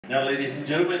Now, ladies and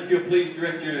gentlemen, if you'll please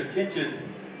direct your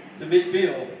attention to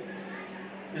midfield.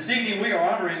 This evening we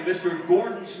are honoring Mr.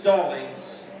 Gordon Stallings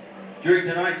during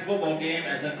tonight's football game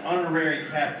as an honorary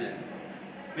captain.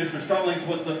 Mr. Stallings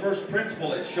was the first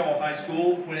principal at Shaw High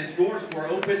School when its doors were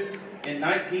opened in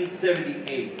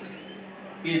 1978.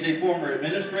 He is a former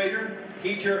administrator,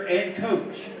 teacher, and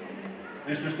coach.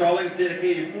 Mr. Stallings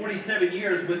dedicated 47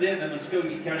 years within the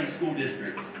Muskogee County School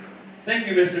District. Thank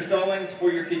you, Mr. Stallings,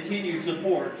 for your continued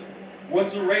support.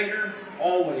 Once a Raider,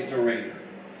 always a Raider.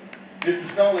 Mr.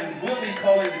 Stallings will be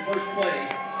calling the first play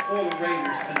for the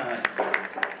Raiders tonight.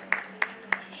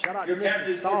 Shout out your to Mr.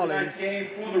 captain Stallings. For tonight's game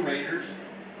for the Raiders.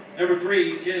 Number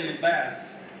 3, Jalen Bass.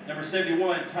 Number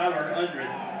 71, Tyler Undren.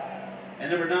 And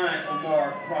number 9,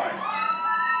 Omar Price.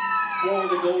 For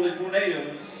the Golden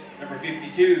Tornadoes, number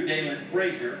 52, Dalen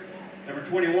Frazier. Number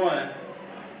 21,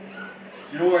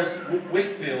 Janoris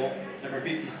Wakefield. Number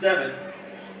 57,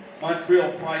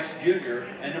 Montreal Price Jr.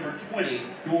 And number 20,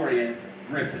 Dorian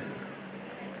Griffin.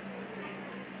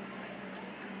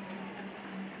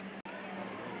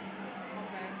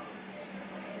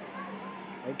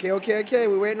 Okay.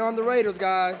 We're waiting on the Raiders,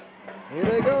 guys. Here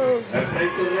they go. That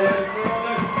takes a run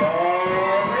for the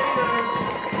Raiders.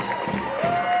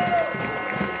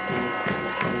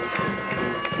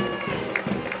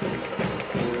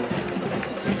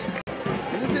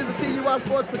 And this is a CUI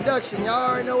Sports production. Y'all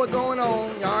already know what's going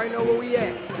on. Y'all already know where we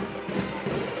at.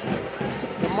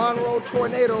 The Monroe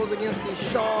Tornadoes against the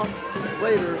Shaw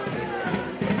Raiders.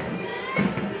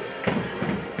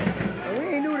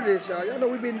 This, y'all. Y'all know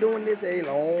we've been doing this a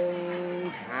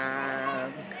long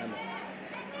time coming.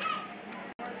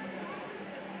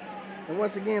 And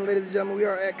once again, ladies and gentlemen, we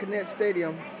are at Connect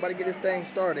Stadium, about to get this thing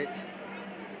started.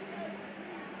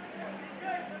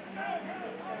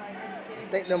 I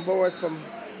think them boys from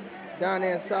down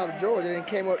there in South Georgia then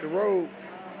came up the road.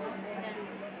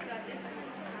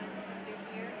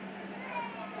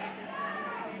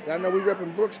 Y'all know we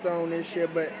repping Brookstone this year,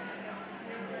 but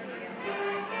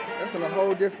that's in a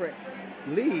whole different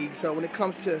league. So when it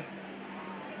comes to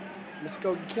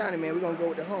Muskogee County, man, we're gonna go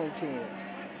with the home team.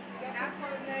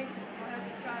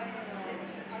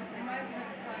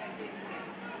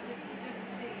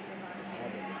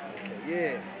 Okay,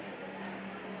 yeah.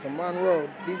 So Monroe,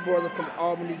 these boys are from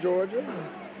Albany, Georgia.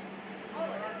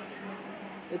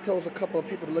 They told us a couple of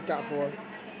people to look out for.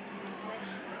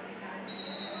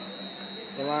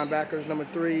 The linebackers, number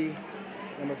 3.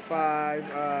 Number 5,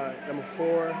 number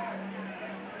 4,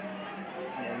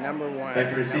 and number 1.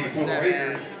 Number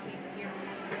 7.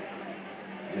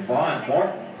 Yvonne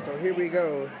Martin. So here we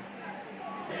go.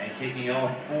 And kicking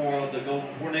off for the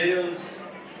Golden Tornadoes,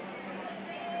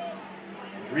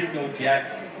 Rico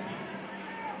Jackson.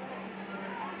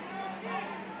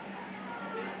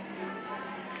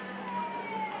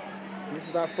 This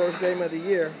is our first game of the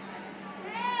year.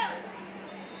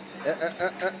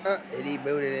 And he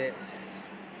booted it.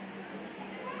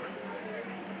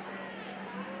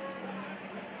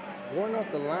 Going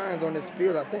off the lines on this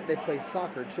field, I think they play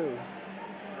soccer too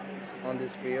on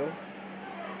this field.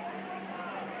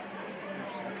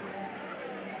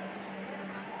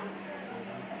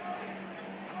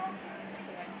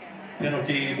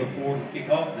 Penalty before the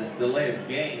kickoff is delay of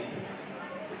game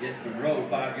against Monroe,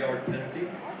 5-yard penalty.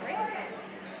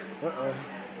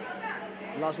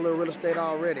 Lost a little real estate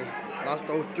already. Lost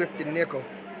those thrifty nickel.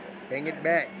 Bring it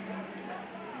back.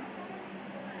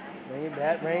 Bring it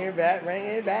back, bring it back, bring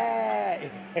it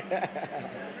back.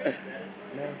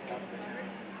 Man.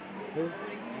 Who?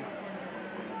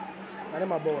 That's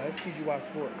my boy. That's CGY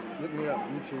Sports. Look me up,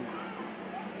 YouTube.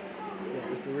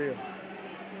 Yeah, it's the real.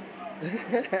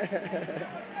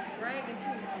 Bragging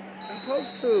too. I'm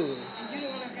supposed to. And you the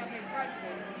one that got me price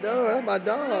for. No, that's my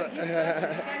dog.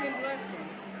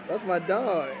 That's my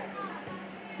dog.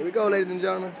 Here we go, ladies and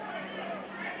gentlemen.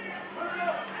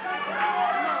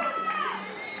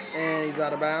 And he's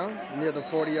out of bounds near the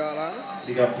 40-yard line.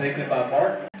 He got taken by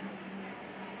Martin.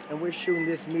 And we're shooting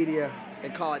this media, they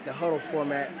call it the huddle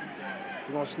format.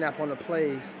 We're going to snap on the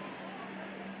plays.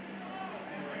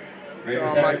 To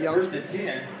all my youngsters.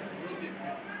 10,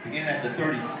 beginning at the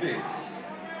 36.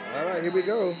 All right, here we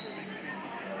go.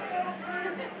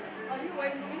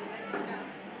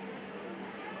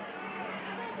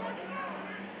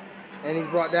 And he's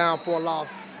brought down for a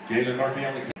loss. Jalen Murphy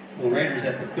on the Raiders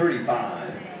at the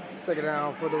 35. Second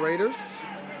down for the Raiders.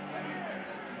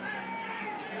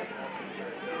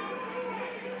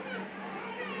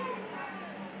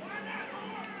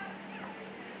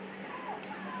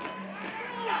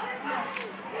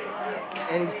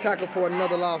 And he's tackled for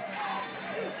another loss.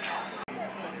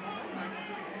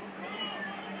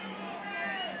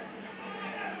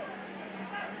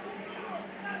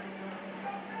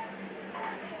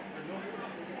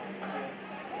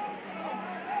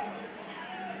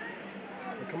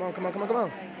 Come on, come on, come on, come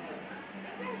on.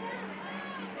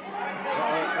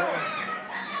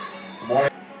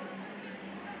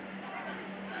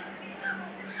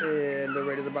 And the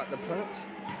Raiders about to punt.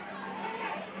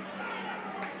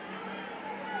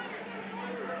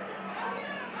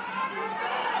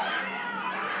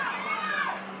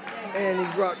 And he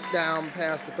brought down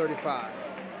past the 35.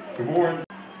 Good morning.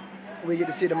 We get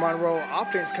to see the Monroe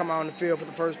offense come out on the field for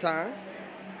the first time.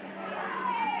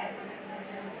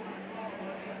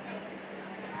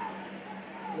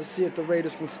 Let's see if the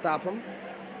Raiders can stop him.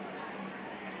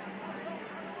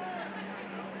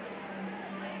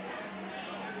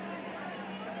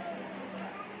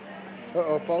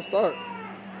 Uh-oh, false start.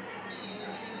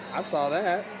 I saw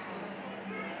that.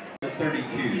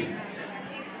 32.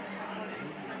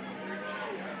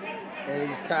 And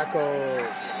he's tackled.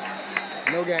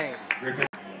 No gain.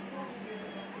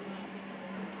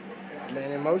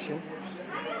 Man in motion.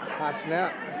 High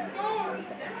snap.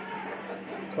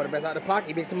 Quarterback's out of the pocket.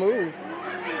 He makes a move.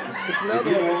 He shoots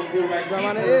another one. Right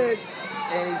on the edge.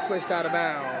 And he's pushed out of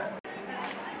bounds.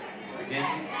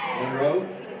 Against Monroe.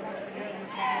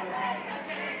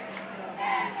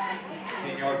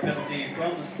 10-yard penalty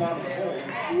from the spot of the hole.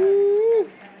 Woo!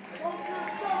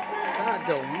 God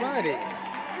almighty.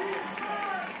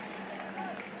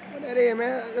 What that is,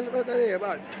 man? That's what that is.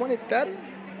 About 20, 30?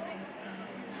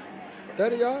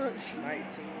 30 yards? 19.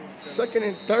 Second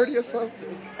and 30 or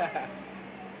something?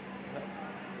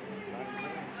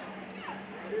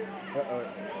 Uh-oh.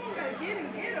 They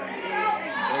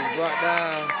brought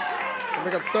down. They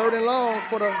make a 3rd and long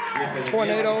for the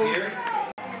Tornadoes.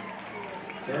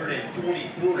 3rd and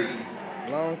 23.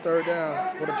 Long 3rd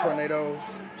down for the Tornadoes.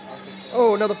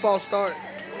 Oh, another false start.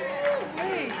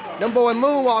 Them boys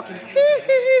moonwalking.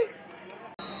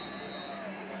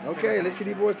 Okay, let's see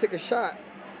these boys take a shot.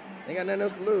 Ain't got nothing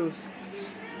else to lose.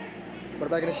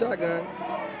 Quarterback in the shotgun.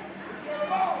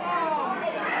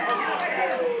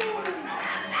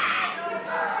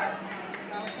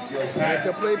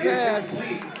 Incomplete pass.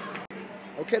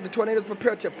 Okay, the Tornadoes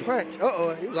prepare to punch.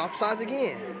 Uh-oh, he was offsides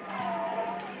again.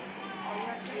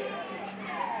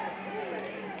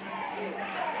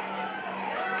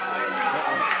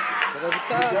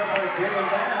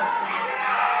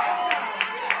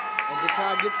 And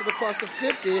Jakai gets it across the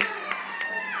 50.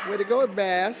 Way to go,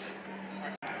 Bass.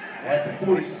 At the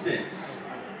 46.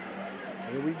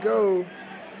 Here we go.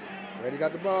 Ready,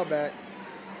 got the ball back.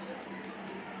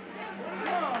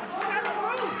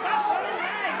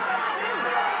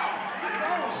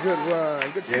 Good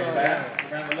run. Good Jalen run.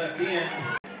 Bass around the left end.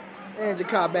 And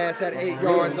Jakai Bass had 8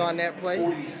 yards on that play.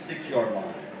 46-yard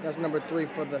line. That's number 3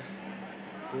 for the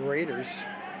Raiders.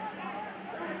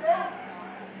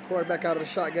 Quarterback out of the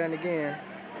shotgun again.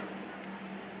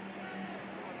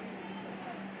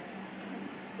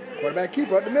 Quarterback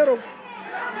keeper up the middle. He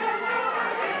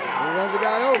runs the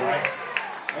guy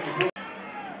over.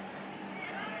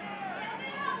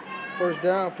 First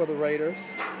down for the Raiders.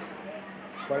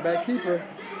 Quarterback keeper.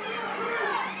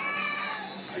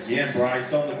 Again,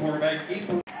 Bryce on the quarterback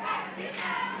keeper.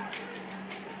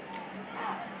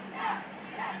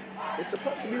 It's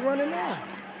supposed to be running now.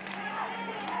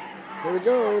 Here we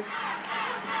go.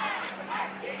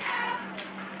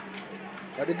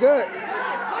 Got the good.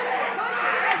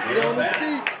 Still on his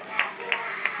feet.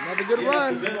 Another good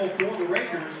run.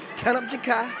 Turn up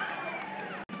Jakai.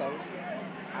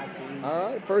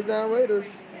 All right, first down Raiders.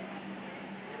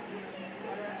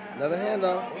 Another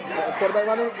handoff. Quarterback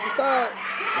right on the side.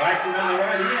 Bryce around the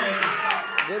right end.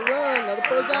 Good run. Another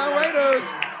first down Raiders.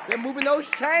 They're moving those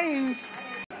chains.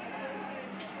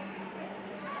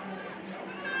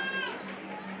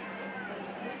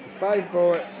 He's fighting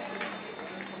for it.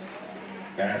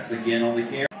 Pass again on the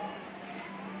carry.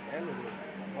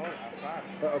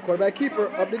 Quarterback keeper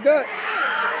up the gut.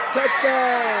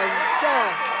 Touchdown.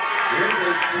 Shot. Here's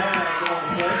the flag on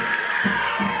the play.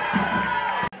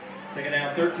 Second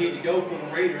down, 13 to go for the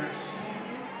Raiders.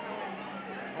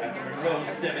 At the Monroe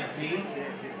 17.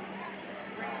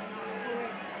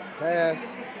 Pass.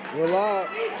 Roll up.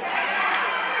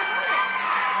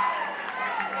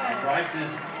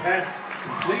 Bryce's pass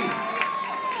complete.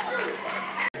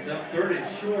 It's up 3rd and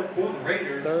short for the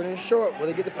Raiders. 3rd and short. Will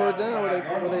they get the first down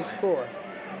or will they score?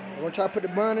 They're going to try to put the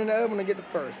bun in the oven and get the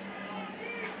first.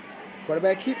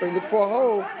 Quarterback keeper. He looks for a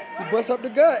hole. He busts up the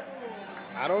gut.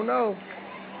 I don't know.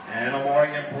 And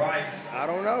Amari and Bryce. I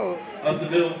don't know. Up the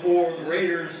middle for the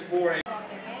Raiders for a.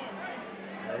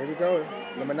 Here we go.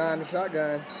 Number 9 in the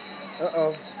shotgun.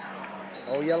 Uh-oh.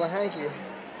 Oh, yellow hanky.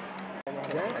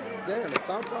 Damn, the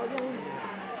softball game.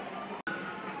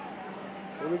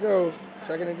 Here we go.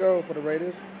 2nd and go for the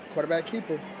Raiders. Quarterback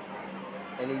keeper.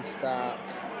 And he stopped.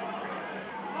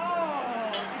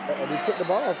 They took the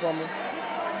ball from him.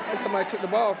 And somebody took the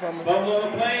ball from him.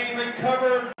 Buffalo playing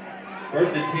recovered.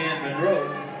 First and 10,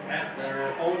 Monroe at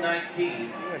their own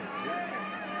 19.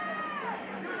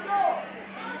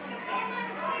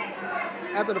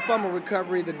 After the fumble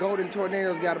recovery, the Golden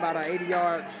Tornadoes got about an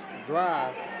 80-yard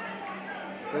drive.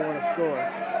 They want to score.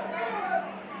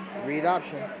 Read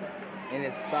option. And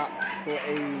it stopped for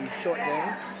a short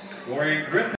game. Warren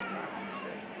Griffin.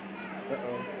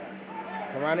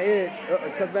 Come around the edge.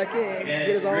 Cuts back in. Get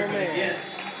his own man. Again.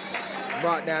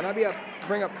 Brought down. I'll be up.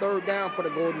 Bring up third down for the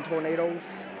Golden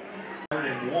Tornadoes. 3rd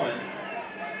and 1.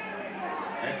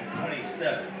 At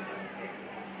 27.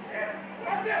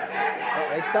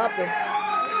 They stopped him.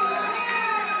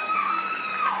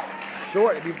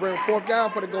 Short. If you bring 4th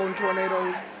down for the Golden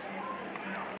Tornadoes.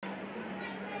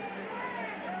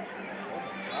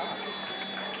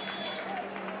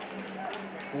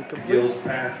 Gill's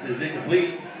pass is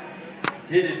incomplete.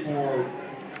 Intended for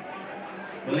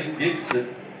Malik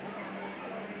Dixon.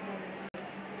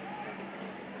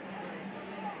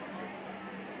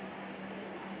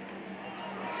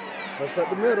 Push up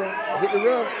the middle. Hit the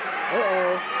rough.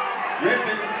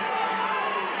 Griffin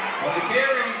on the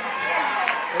carry.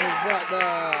 And he's brought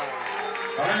down.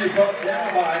 Finally brought down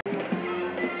by.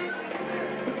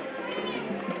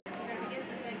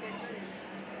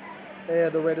 Yeah,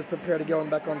 the Raiders prepare to go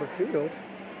back on the field.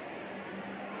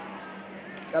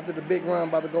 After the big run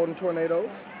by the Golden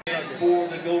Tornadoes. For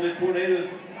the Golden Tornadoes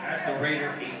at the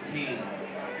Raider 18.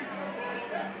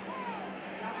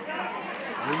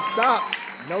 We stopped.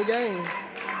 No gain.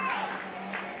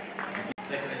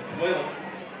 2nd and 12.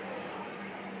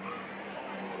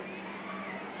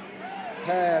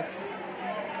 Pass.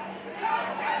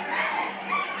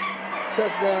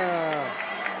 Touchdown.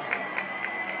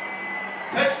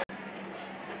 Touch.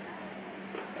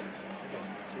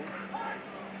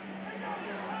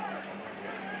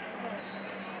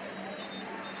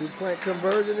 Two-point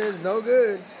conversion is no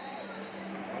good.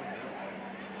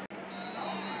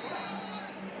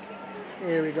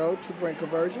 Here we go, 2-point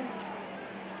conversion.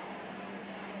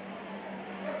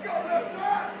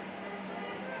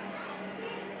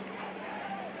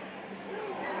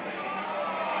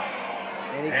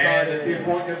 And he caught And it. the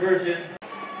 2-point conversion.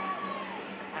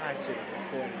 I should have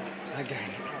recorded it. I got it.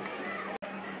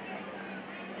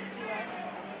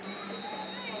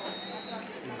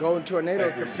 The Golden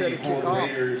Tornadoes prepare to kick off.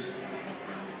 Raiders.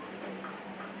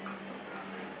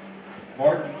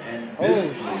 Martin and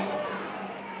Billingsley.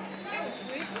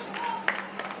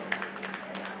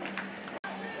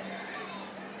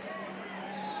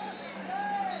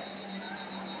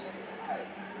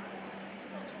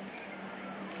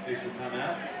 Official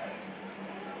timeout.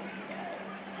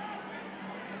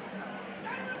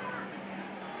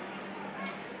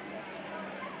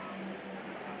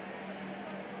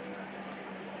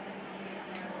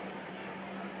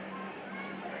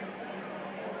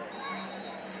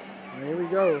 Here we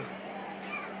go.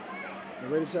 The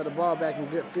Raiders have the ball back in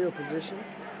good field position.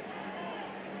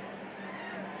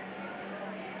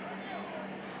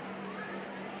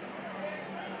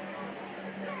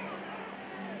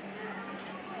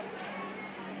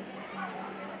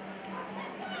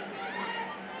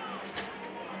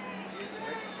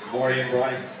 Morty and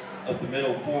Bryce up the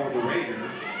middle for the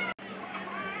Raiders.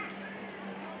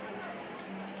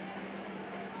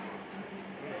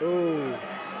 Ooh.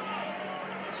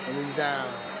 And he's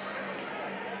down.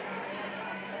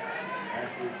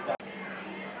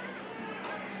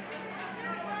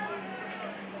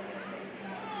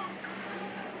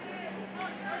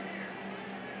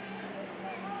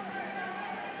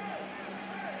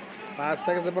 5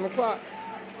 seconds up on the clock.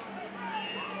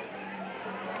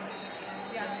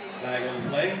 Flag on the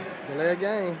play. Delay a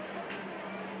game.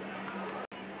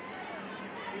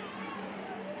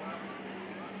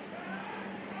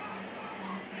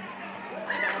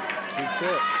 Good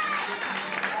catch.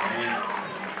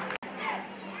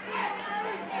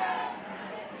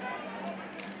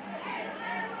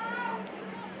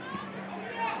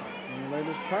 And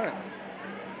Raiders punt.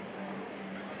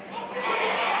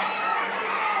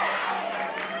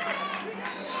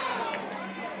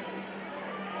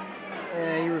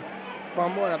 And he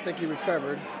fumbled. I think he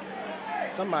recovered.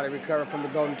 Somebody recovered from the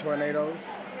Golden Tornadoes.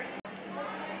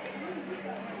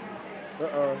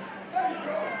 Uh-oh.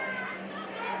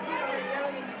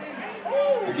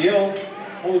 McGill,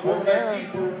 hold the quarterback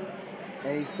keeper.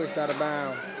 And he's pushed out of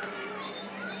bounds.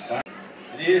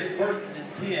 It is 1st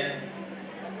and 10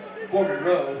 for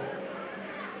Monroe.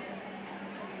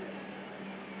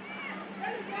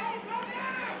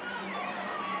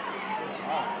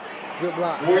 Good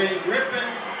block. Warren Griffin.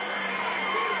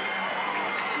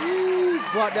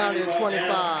 Brought down to the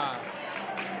 25.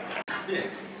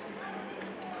 6.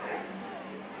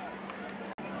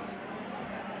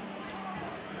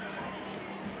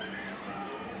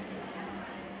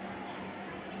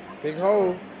 Big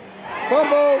hole.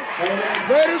 Fumble.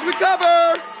 Raiders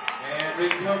recover. And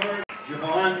recovered.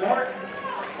 Javon Mark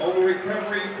on the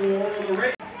recovery for the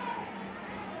Raiders.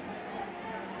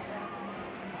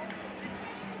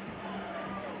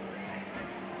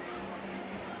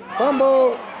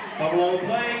 Fumble. Fumble on the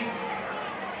play.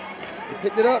 He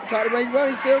picked it up, tried to make run,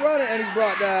 he's still running, and he's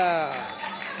brought down.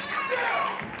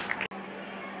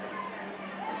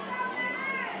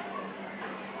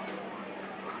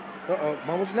 Uh-oh,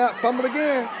 mumble snap, fumble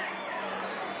again.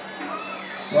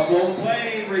 Fumble on the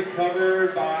play,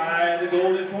 recovered by the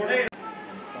Golden Tornado.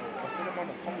 Send him on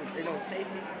the pump, they know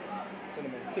safety. Send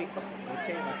him on quick,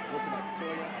 rotate, go to like 2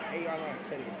 yard, 8 yard line,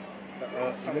 cut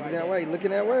it. Looking that way,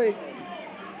 looking that way.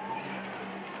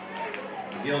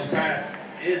 Gill's pass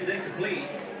is incomplete.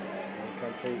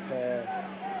 Incomplete pass.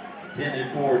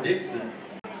 Intended for Dixon.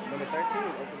 Number 13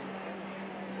 is open.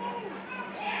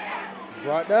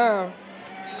 Brought down.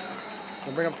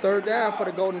 Gonna bring up 3rd down for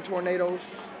the Golden Tornadoes.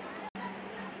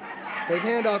 Big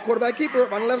handoff, quarterback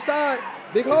keeper on the left side.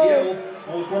 Big hole. Gill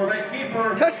on the quarterback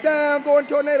keeper. Touchdown, Golden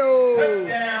Tornadoes.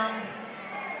 Touchdown.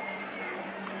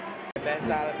 Back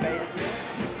side of fade.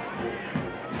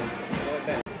 Going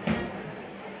back.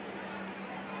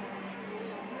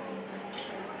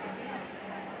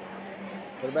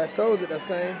 Quarterback throws it, that's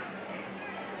saying.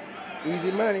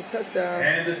 Easy money, touchdown.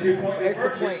 And the 2-point Extra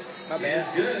conversion point. My bad.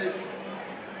 is good.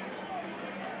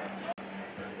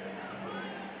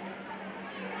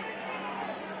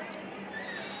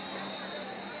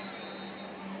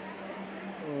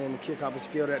 And the kickoff is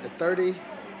fielded at the 30.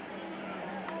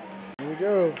 Here we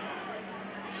go.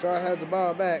 Shaw has the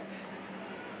ball back.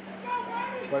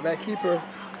 Quarterback keeper.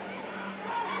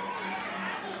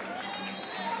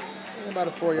 And about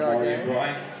a 4 yard Marty gain.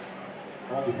 Bryce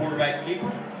on the quarterback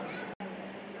keeper.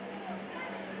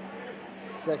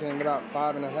 2nd and about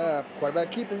 5.5.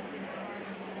 Quarterback keeper.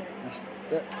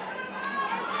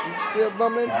 He's still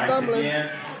bumbling and Bryce stumbling. again.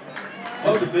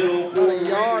 Up the middle. About a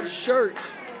yard short.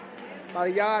 About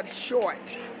a yard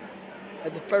short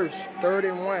at the first.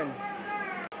 3rd and 1.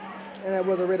 And that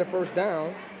was already a 1st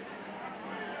down.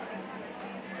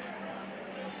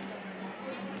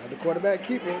 Now the quarterback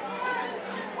keeper.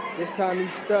 This time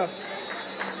he's stuffed.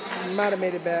 He might have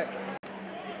made it back.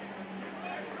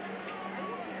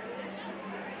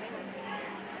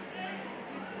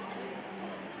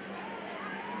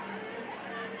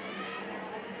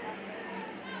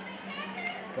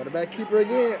 Quarterback keeper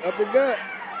again, up the gut.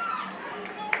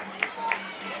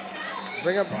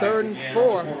 Bring up 3rd and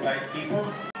 4. Quarterback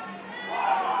keeper.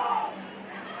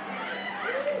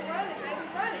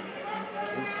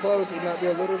 He's close, he might be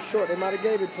a little short. They might have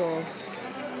gave it to him.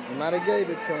 They might have gave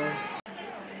it to him.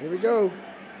 Here we go.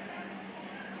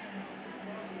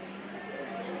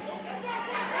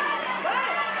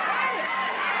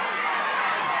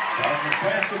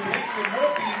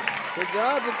 Good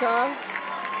job, Jakai.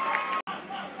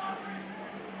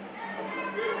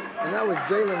 And that was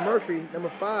Jalen Murphy, number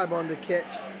 5 on the catch.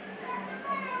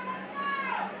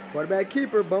 Quarterback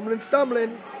keeper, bumbling,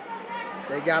 stumbling.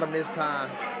 They got him this time.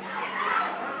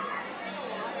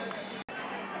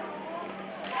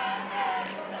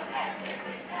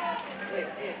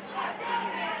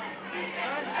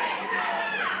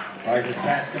 Bryce's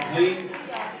pass complete.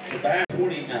 The back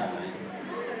 29.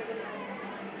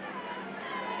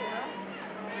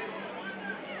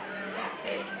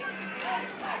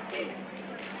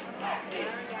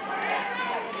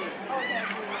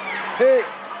 Pick.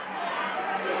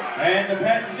 And the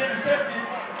pass is intercepted.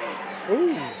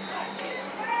 Ooh.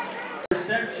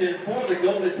 Interception for the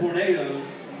Golden Tornadoes.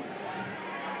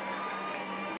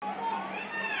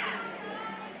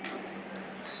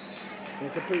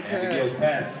 Incomplete And the pass. Gill's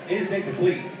pass is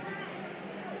incomplete.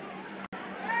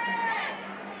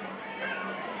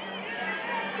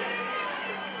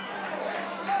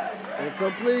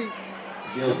 Incomplete.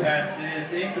 Gill's pass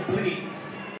is incomplete.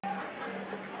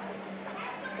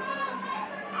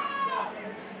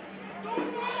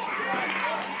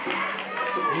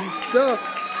 He's stuffed.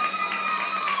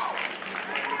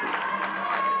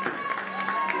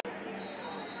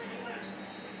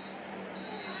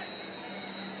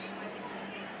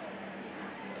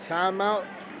 Timeout,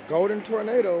 Golden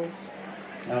Tornadoes.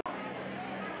 That's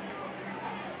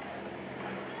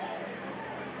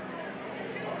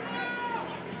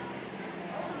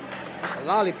a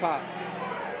lollipop.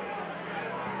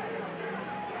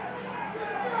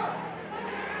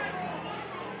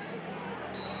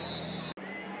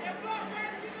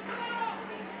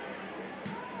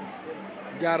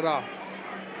 Got it off.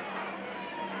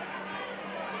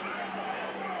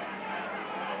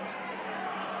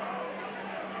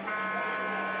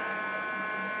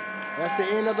 That's the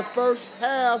end of the first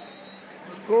half.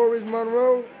 Score is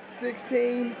Monroe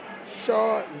 16,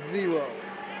 Shaw 0.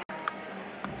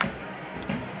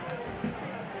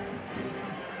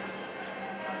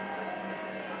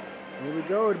 Here we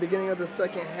go, at the beginning of the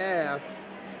second half.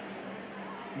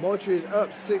 Moultrie is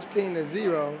up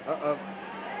 16-0.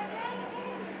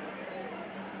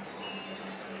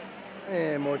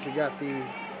 And Moultrie got the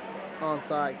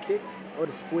onside kick, or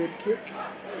the squib kick.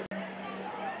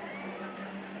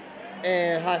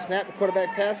 And high snap, the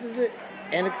quarterback passes it,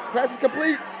 and the pass is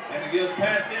complete. And the Gills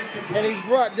pass is complete. And he's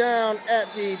brought down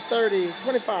at the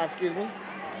 25, excuse me.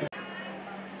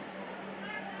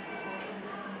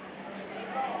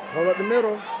 Hold up the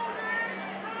middle.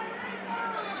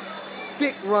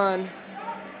 Big run.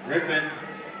 Ripping.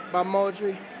 By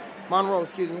Monroe,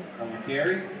 excuse me. On the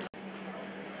carry.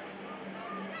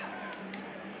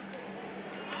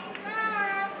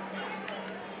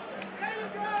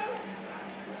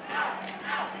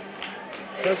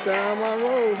 Touchdown,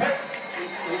 Monroe.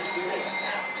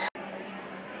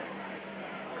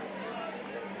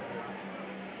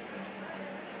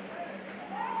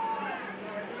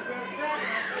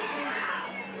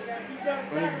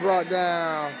 When he's brought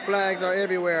down, flags are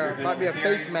everywhere. Might be a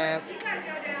face mask.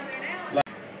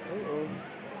 Uh-oh.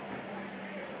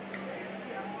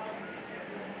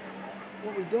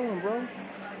 What we doing, bro?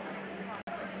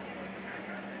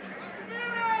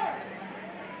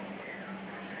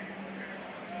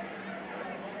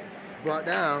 Brought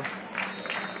down.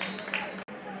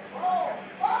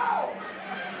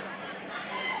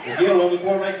 The deal on the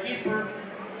quarterback keeper.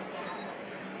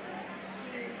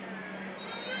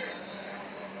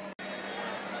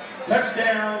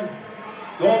 Touchdown,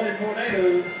 Golden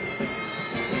Tornadoes.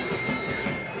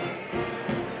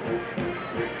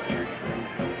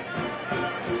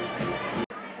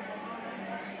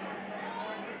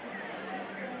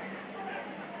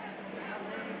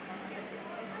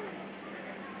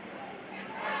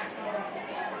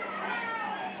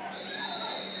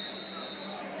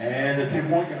 And the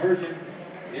two-point conversion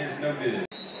is no good.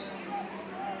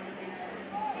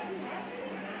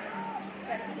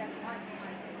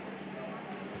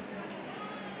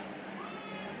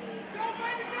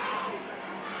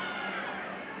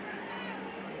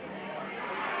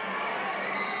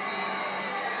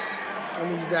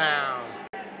 And he's down.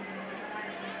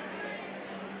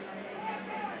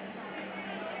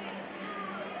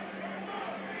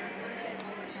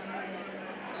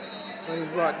 So he's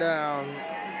brought down.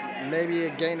 Maybe a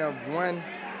gain of 1.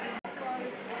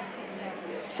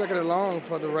 Second and long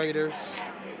for the Raiders.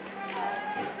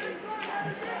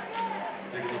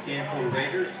 Second and 10 for the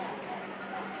Raiders.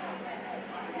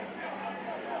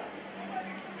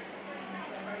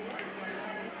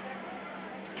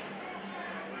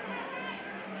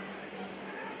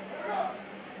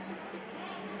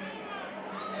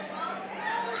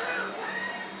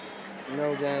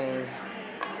 No gain.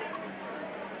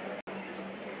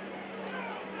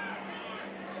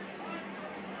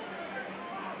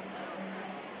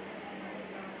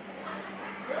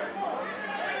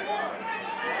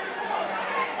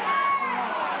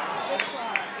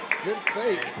 Good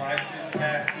fake.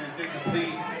 Passes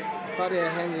incomplete. I thought he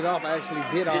had handed it off. I actually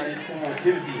bid on it.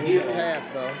 It was a pass,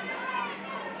 though.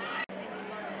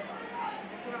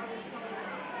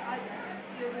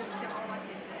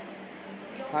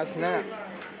 High snap.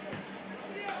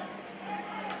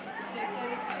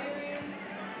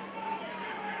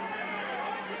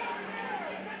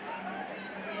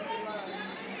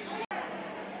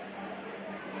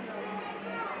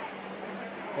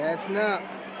 Bad snap.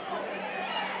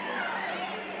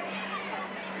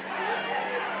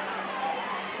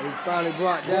 He finally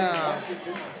brought down.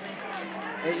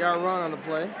 8-yard run on the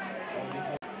play.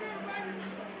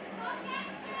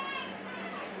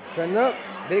 Cutting up.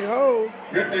 Big hole.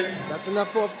 Griffin. That's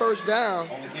enough for a first down.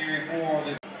 On the carry for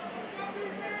the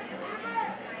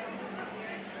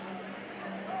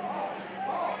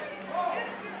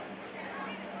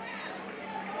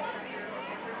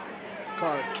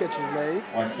Carter catch is made.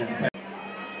 Washington's pass.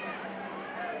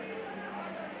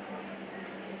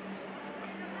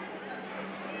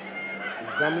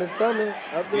 Stomach,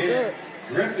 up the guts.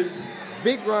 Griffin.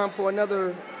 Big run for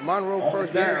another Monroe On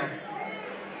first the carry. down.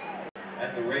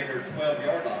 At the Raider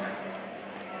 12-yard line.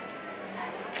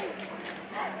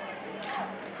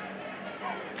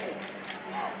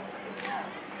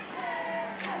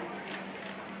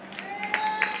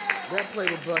 That play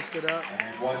was busted up.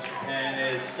 And Washington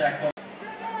is sacked on.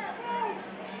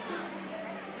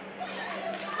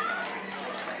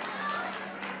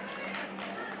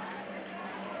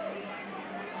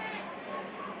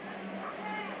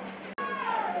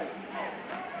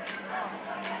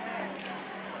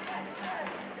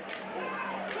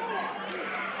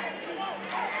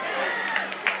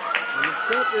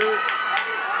 intercepted.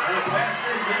 And the pass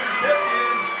is intercepted.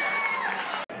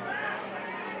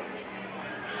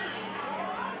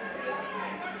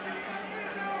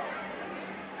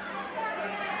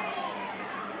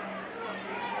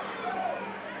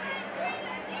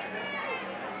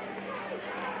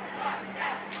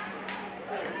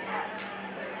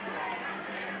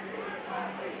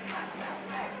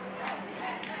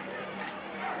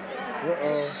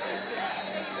 Uh-oh.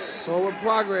 Forward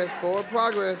progress, forward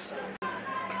progress.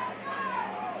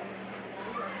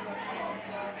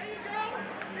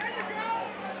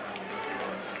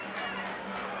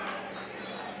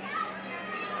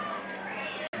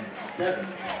 Seven.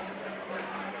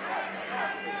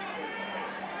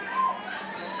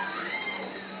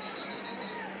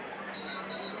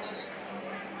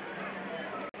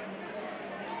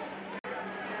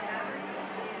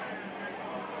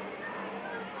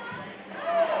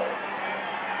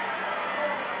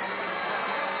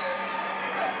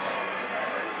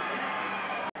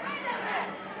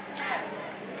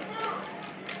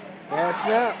 Ball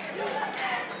snap.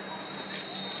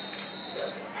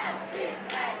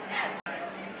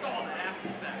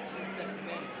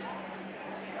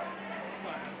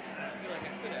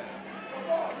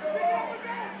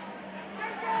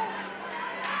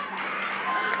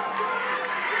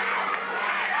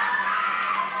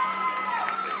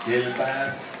 Jalen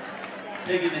Bass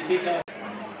taking the kickoff.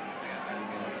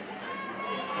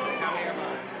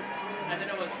 And then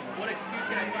it was, what excuse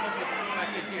can I come up with for my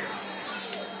kids here?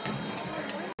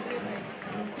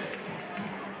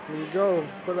 Here we go.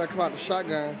 Quarterback come out the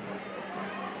shotgun.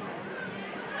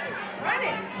 Run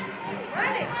it!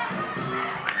 Run it!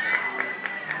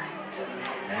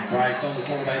 And Bryce on the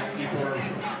quarterback keeper.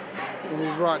 And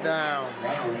he's brought down.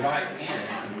 Right in.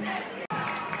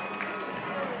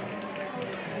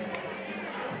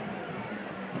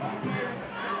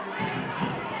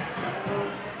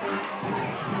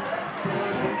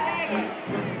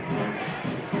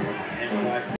 And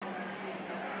Bryce.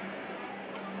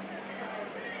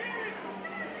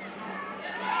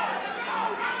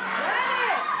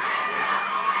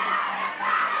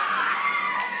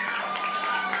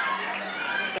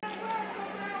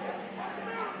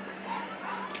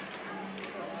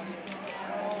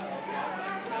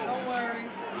 Don't worry.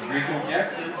 Rico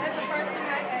Jackson That's the first thing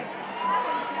I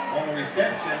asked. on the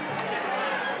reception.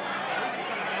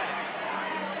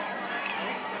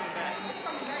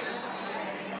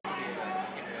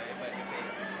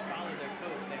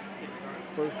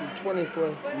 First and 20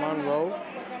 for Monroe.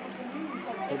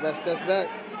 Quarterback steps back.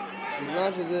 He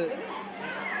launches it.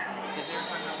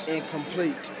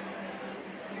 Incomplete.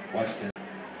 Watch this.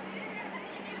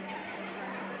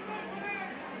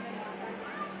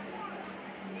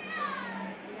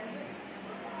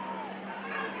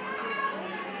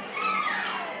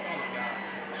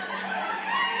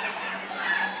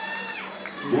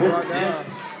 He's brought down.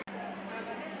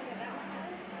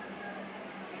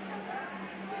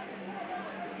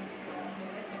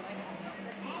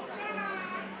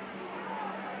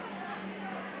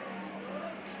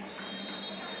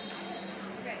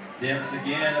 Dips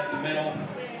again up the middle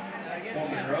for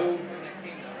Monroe.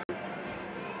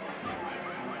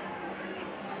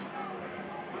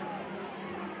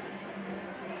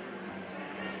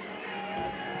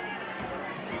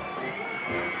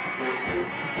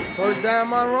 First down,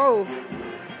 Monroe.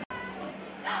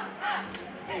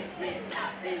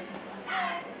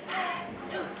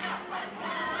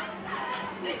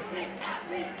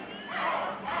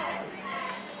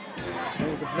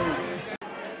 Incomplete.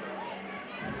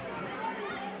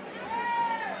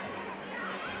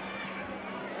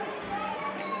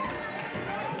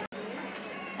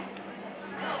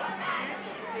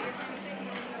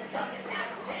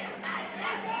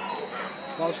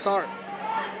 False start.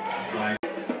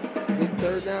 Big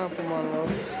third down for Monroe.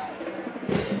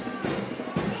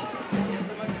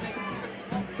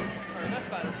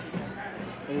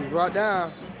 And he's brought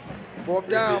down. Fourth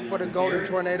down for the Golden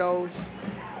Tornadoes.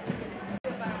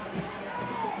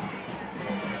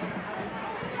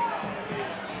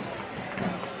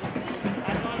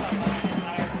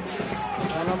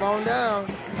 Turn them on down.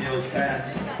 Hills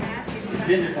pass.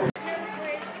 Intended for.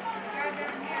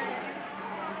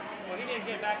 Well, he didn't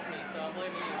get back to me, so I'm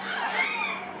blaming you.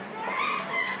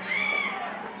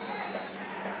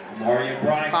 Mario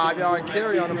Bryce. 5-yard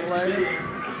carry on the play.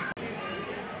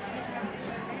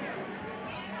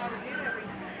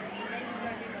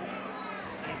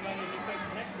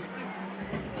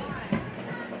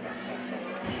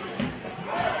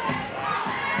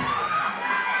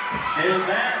 Jalen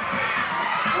Bass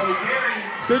on the carry.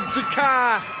 Big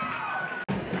Jakai.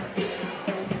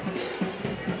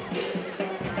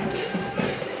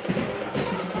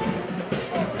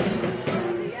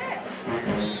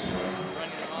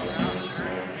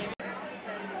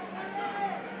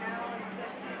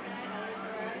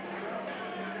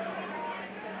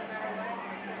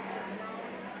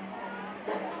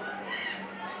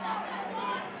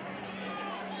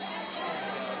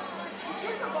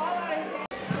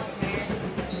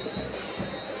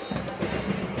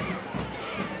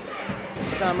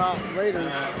 Timeout,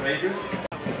 Raiders. Raiders.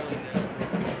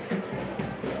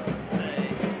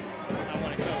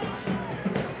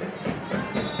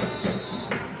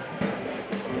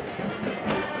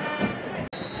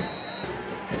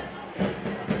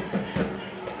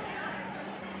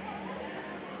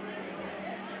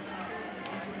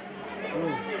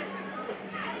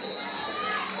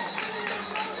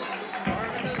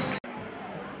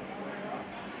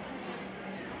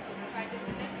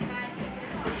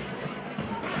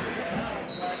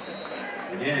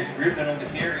 Again, it's Griffin on the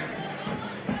carry.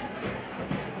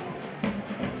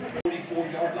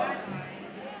 44-yard line.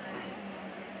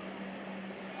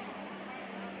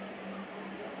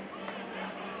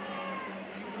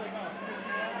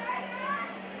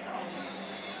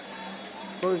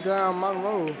 First down,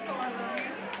 Monroe.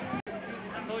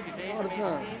 I told you, Dave. All the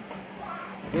time.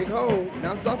 Big hole.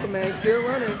 Now Superman still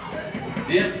running.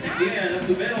 Dips again up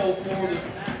the middle for the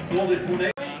Golden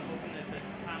Tornado.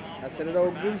 I said that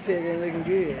old goose egg ain't looking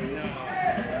good.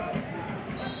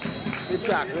 Good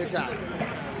chop, good chop.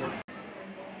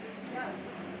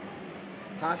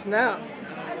 Hot snap.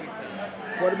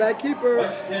 Quarterback keeper.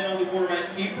 Washington on the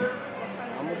quarterback keeper.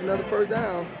 Almost another first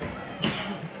down.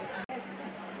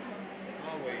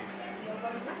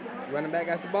 Running back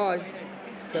got the ball.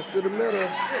 Cuts to the middle.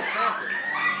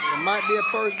 It might be a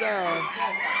first down.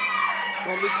 It's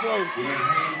going to be close.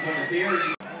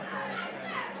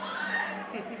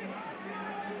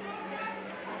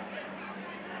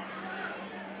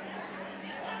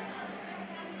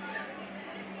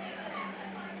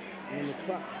 In the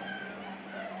clock.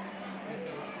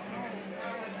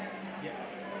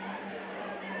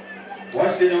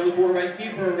 Washington on the quarterback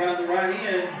keeper around the right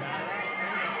end.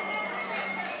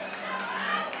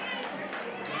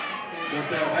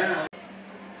 Just out of bounds.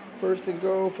 First and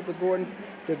goal for the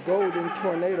Golden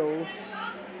Tornadoes.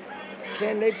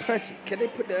 Can they punch it? Can they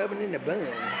put the oven in the bun?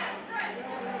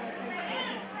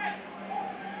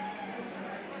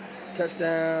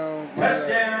 Touchdown.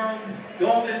 Touchdown,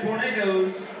 Golden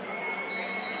Tornadoes.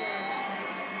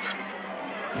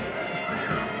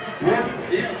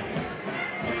 Yeah.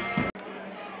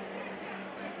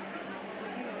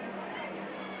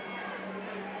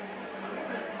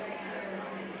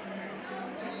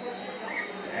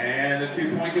 And the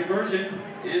 2-point conversion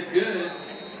is good.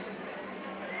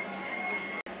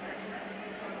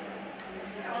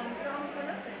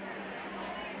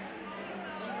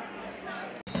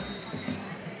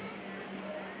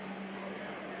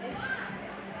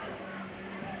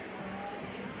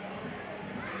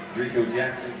 Rico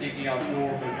Jackson kicking off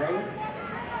for Monroe.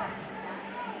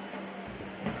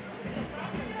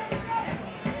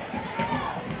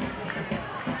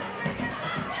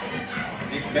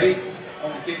 Nick Bates on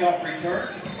the kickoff return.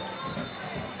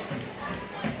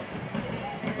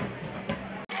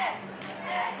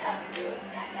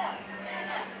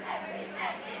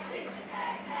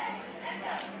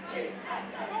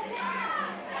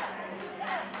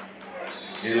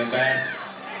 Dylan Bass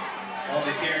on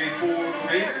the carry for the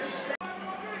Raiders.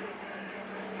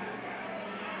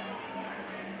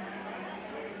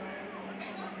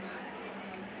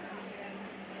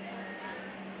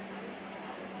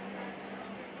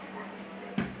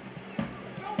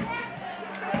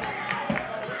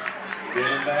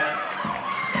 Dylan Bass.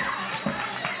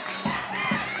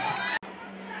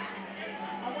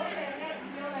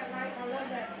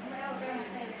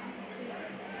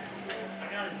 I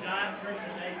got a giant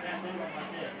person name tattoo on my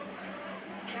chest.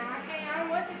 I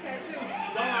want the tattoo.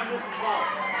 Don't I miss the ball?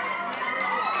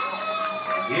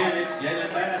 Again, it's Dylan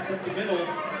Bass up the middle.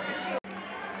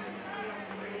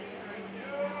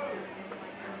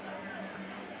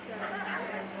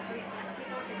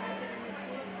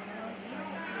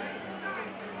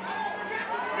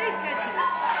 Please catch it.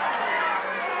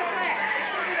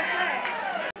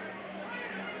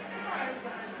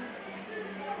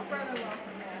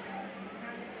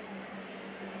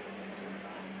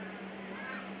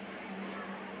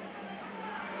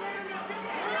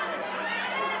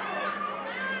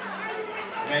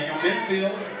 Emmanuel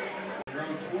Midfield,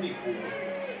 Monroe 24,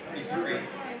 23.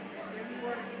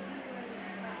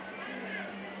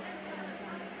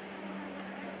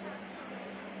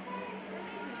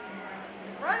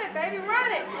 Run it, baby,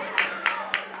 run it.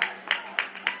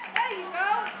 There you go.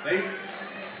 Bates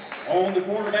on the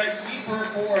quarterback keeper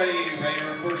for a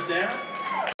Raider first down.